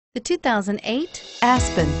The 2008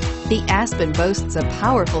 Aspen. The Aspen boasts a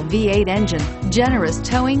powerful V8 engine, generous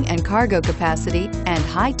towing and cargo capacity, and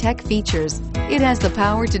high-tech features. It has the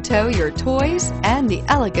power to tow your toys and the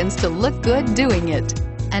elegance to look good doing it,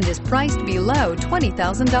 and is priced below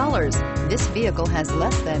 $20,000. This vehicle has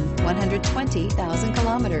less than 120,000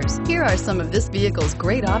 kilometers. Here are some of this vehicle's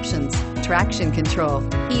great options: traction control,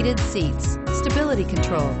 heated seats, stability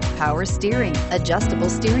control, power steering, adjustable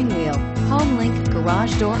steering wheel, HomeLink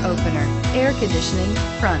garage door opener, air conditioning,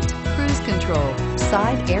 front, cruise control,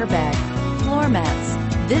 side airbag, floor mats.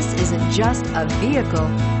 This isn't just a vehicle,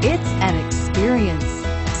 it's an experience.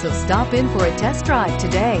 So stop in for a test drive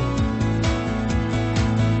today.